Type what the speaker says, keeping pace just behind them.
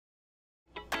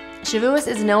Shavuos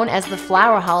is known as the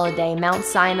flower holiday. Mount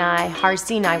Sinai, Har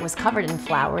Sinai, was covered in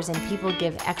flowers, and people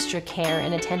give extra care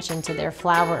and attention to their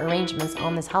flower arrangements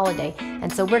on this holiday.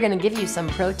 And so we're going to give you some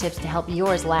pro tips to help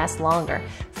yours last longer.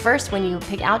 First, when you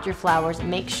pick out your flowers,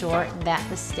 make sure that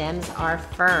the stems are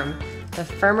firm. The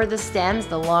firmer the stems,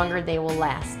 the longer they will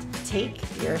last. Take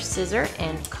your scissor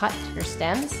and cut your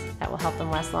stems. That will help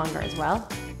them last longer as well.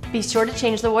 Be sure to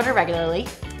change the water regularly,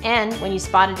 and when you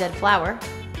spot a dead flower,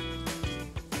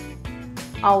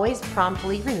 always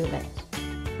promptly remove it.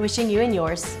 Wishing you and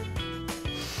yours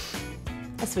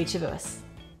a sweet Shavuos.